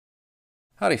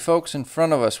Howdy folks, in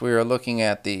front of us we are looking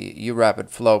at the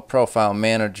uRapidFlow Profile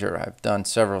Manager. I've done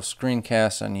several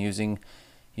screencasts on using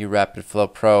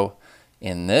uRapidFlow Pro.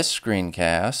 In this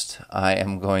screencast I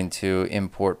am going to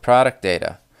import product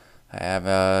data. I have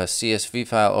a CSV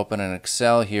file open in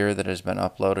Excel here that has been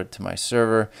uploaded to my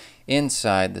server.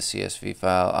 Inside the CSV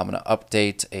file I'm going to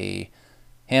update a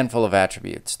handful of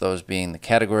attributes, those being the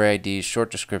category IDs, short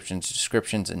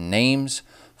descriptions, and names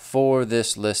for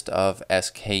this list of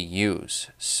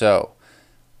SKUs. So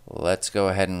let's go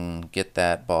ahead and get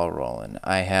that ball rolling.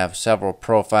 I have several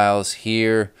profiles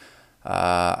here.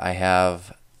 I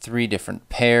have 3 different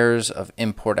pairs of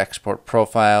import-export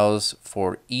profiles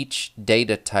for each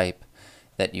data type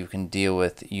that you can deal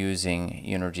with using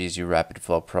Unirgy's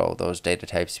uRapidFlow Pro. Those data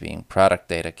types being product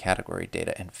data, category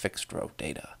data, and fixed row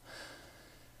data.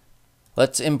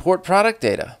 Let's import product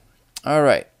data. All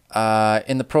right.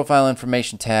 In the Profile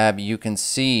Information tab, you can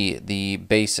see the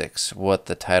basics, what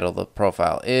the title of the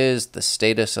profile is, the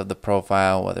status of the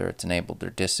profile, whether it's enabled or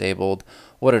disabled,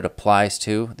 what it applies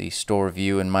to. The store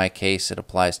view, in my case, it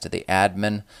applies to the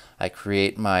admin. I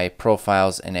create my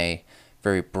profiles in a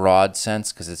very broad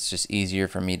sense because it's just easier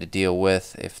for me to deal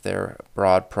with if they're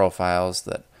broad profiles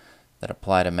that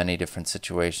apply to many different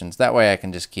situations. That way I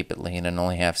can just keep it lean and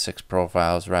only have 6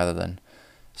 profiles rather than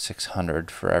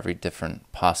 600 for every different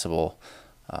possible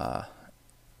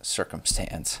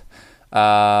circumstance.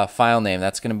 File name,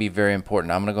 that's going to be very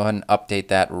important. I'm going to go ahead and update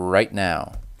that right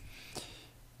now.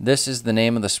 This is the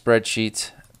name of the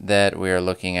spreadsheet that we are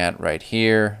looking at right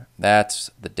here. That's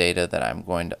the data that I'm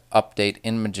going to update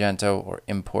in Magento, or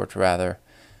import rather.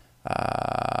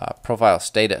 Profile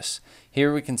status.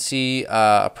 Here we can see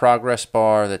a progress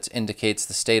bar that indicates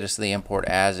the status of the import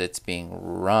as it's being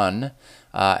run.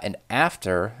 And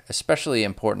after, especially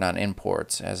important on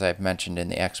imports, as I've mentioned in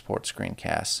the export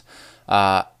screencasts,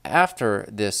 after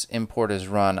this import is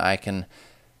run, I can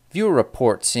view a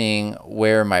report seeing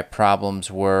where my problems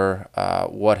were,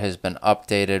 what has been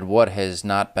updated, what has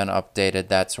not been updated,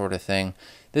 that sort of thing.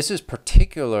 This is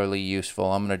particularly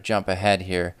useful. I'm going to jump ahead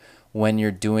here. When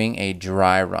you're doing a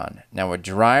dry run. Now a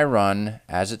dry run,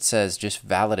 as it says, just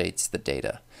validates the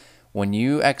data. When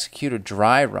you execute a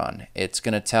dry run, it's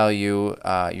going to tell you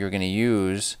you're going to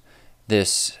use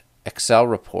this Excel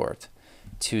report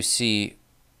to see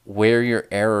where your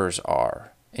errors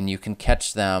are, and you can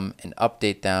catch them and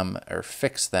update them or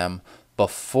fix them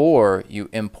before you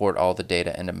import all the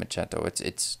data into Magento.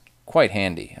 It's quite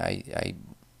handy. I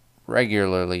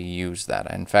regularly use that.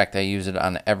 In fact, I use it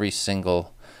on every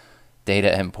single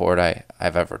data import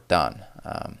I've ever done.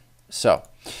 So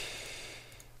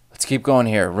let's keep going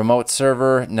here. Remote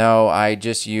server, no, I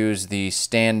just use the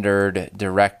standard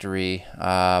directory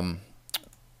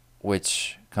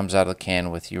which comes out of the can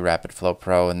with uRapidFlow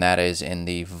Pro, and that is in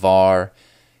the var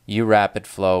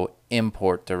uRapidFlow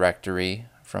import directory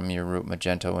from your root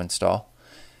Magento install.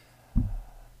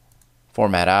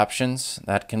 Format options,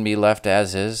 that can be left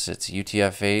as is. It's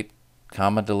UTF-8,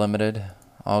 comma delimited.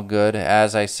 All good.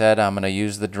 As I said, I'm going to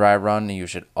use the dry run. You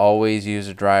should always use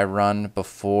a dry run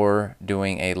before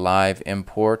doing a live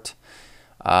import.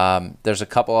 There's a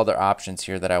couple other options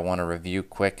here that I want to review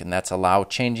quick, and that's allow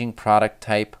changing product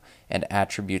type and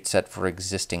attribute set for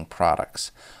existing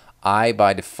products. I,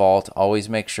 by default, always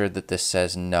make sure that this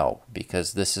says no,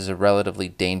 because this is a relatively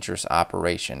dangerous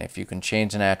operation. If you can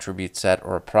change an attribute set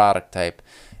or a product type,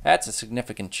 that's a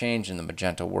significant change in the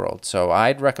Magento world. So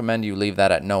I'd recommend you leave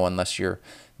that at no unless you're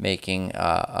making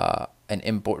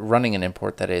running an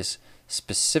import that is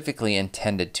specifically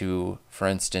intended to, for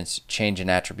instance, change an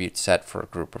attribute set for a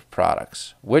group of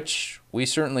products, which we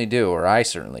certainly do, or I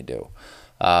certainly do.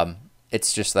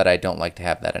 It's just that I don't like to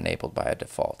have that enabled by a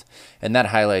default. And that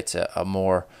highlights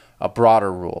a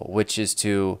broader rule, which is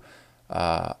to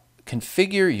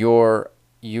configure your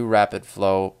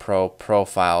uRapidFlow Pro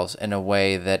profiles in a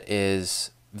way that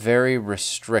is very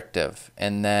restrictive,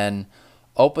 and then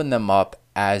open them up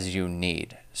as you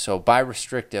need. So by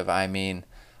restrictive, I mean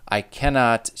I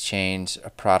cannot change a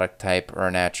product type or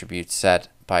an attribute set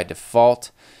by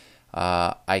default.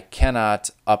 I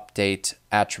cannot update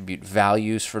attribute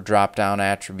values for drop-down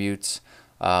attributes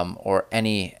or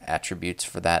any attributes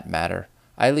for that matter.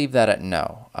 I leave that at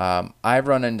no. I've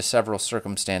run into several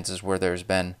circumstances where there's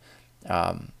been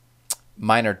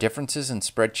minor differences in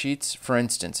spreadsheets. For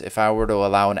instance, if I were to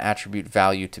allow an attribute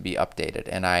value to be updated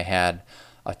and I had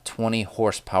a 20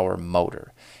 horsepower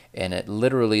motor, and it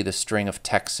literally, the string of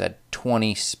text said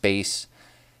 20 space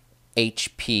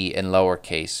HP in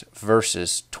lowercase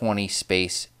versus 20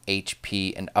 space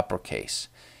HP in uppercase.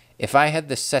 If I had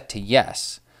this set to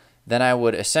yes, then I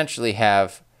would essentially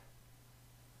have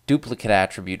duplicate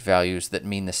attribute values that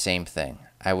mean the same thing.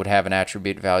 I would have an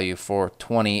attribute value for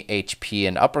 20 HP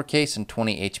in uppercase and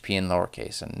 20 HP in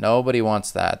lowercase. And nobody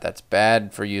wants that. That's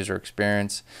bad for user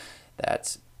experience.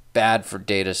 That's bad for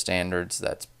data standards.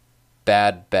 That's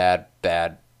bad, bad,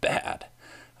 bad, bad.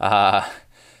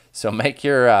 So make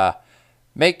your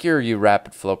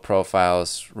uRapidFlow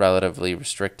profiles relatively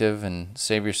restrictive and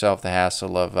save yourself the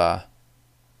hassle of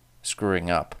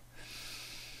screwing up.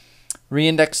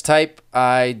 Reindex type,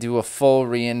 I do a full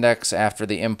reindex after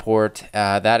the import.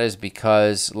 That is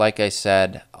because, like I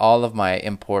said, all of my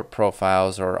import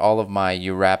profiles or all of my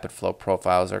uRapidFlow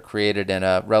profiles are created in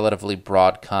a relatively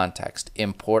broad context.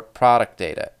 Import product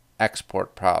data,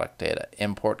 export product data,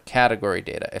 import category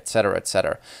data, etc.,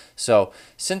 etc. So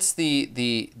since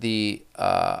the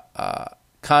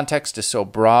context is so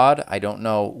broad, I don't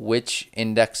know which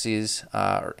indexes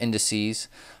or indices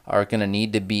are going to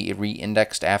need to be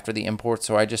re-indexed after the import,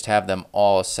 so I just have them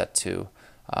all set to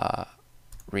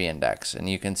reindex. And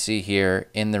you can see here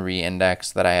in the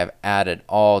reindex that I have added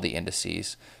all the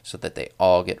indices so that they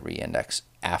all get reindexed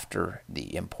after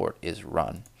the import is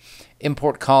run.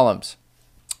 Import columns.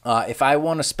 If I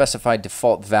want to specify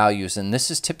default values, and this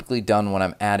is typically done when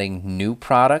I'm adding new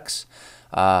products,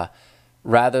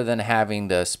 rather than having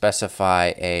to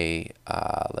specify a,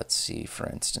 let's see, for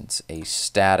instance, a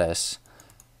status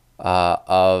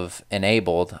of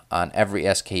enabled on every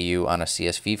SKU on a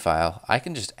CSV file, I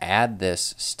can just add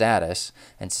this status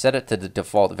and set it to the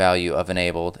default value of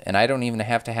enabled, and I don't even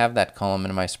have to have that column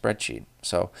in my spreadsheet.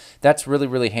 So that's really,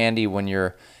 really handy when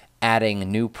you're adding a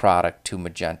new product to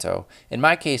Magento. In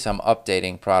my case, I'm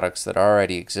updating products that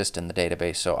already exist in the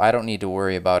database, so I don't need to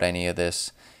worry about any of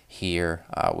this here.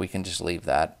 We can just leave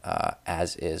that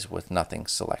as is with nothing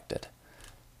selected.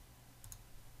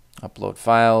 Upload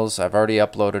files. I've already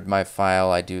uploaded my file.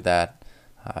 I do that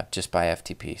just by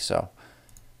FTP. So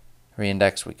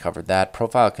reindex, we covered that.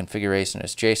 Profile configuration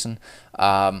is JSON.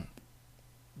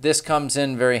 This comes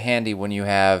in very handy when you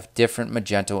have different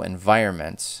Magento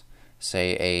environments,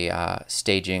 say a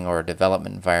staging or a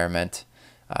development environment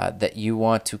that you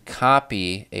want to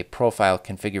copy a profile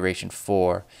configuration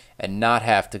for and not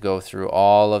have to go through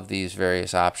all of these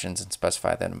various options and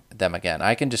specify them again.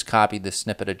 I can just copy this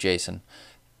snippet of JSON,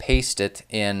 paste it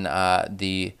in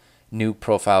the new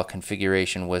profile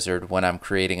configuration wizard when I'm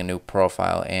creating a new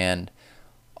profile, and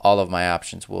all of my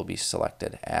options will be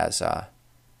selected as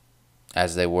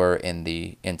they were in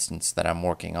the instance that I'm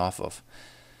working off of.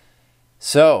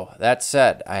 So that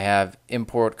said, I have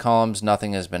import columns,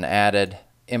 nothing has been added.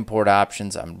 Import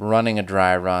options, I'm running a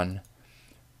dry run.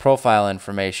 Profile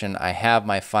information, I have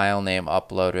my file name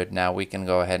uploaded. Now we can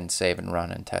go ahead and save and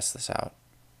run and test this out.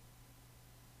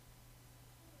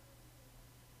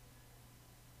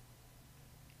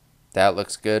 That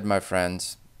looks good, my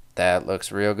friends. That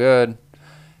looks real good.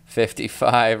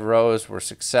 55 rows were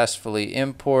successfully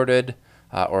imported,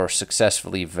 or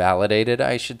successfully validated,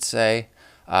 I should say.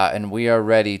 And we are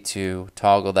ready to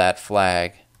toggle that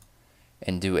flag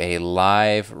and do a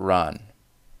live run.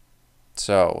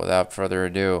 So without further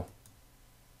ado,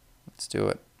 let's do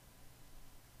it.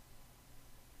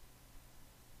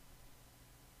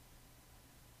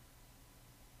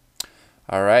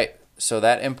 All right, so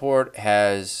that import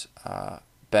has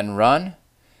been run.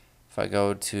 If I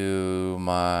go to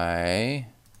my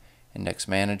index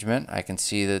management, I can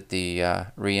see that the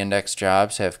reindex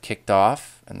jobs have kicked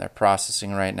off and they're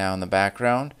processing right now in the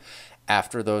background.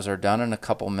 After those are done in a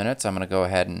couple minutes, I'm going to go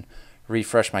ahead and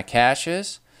refresh my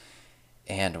caches,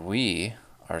 and we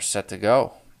are set to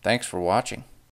go. Thanks for watching.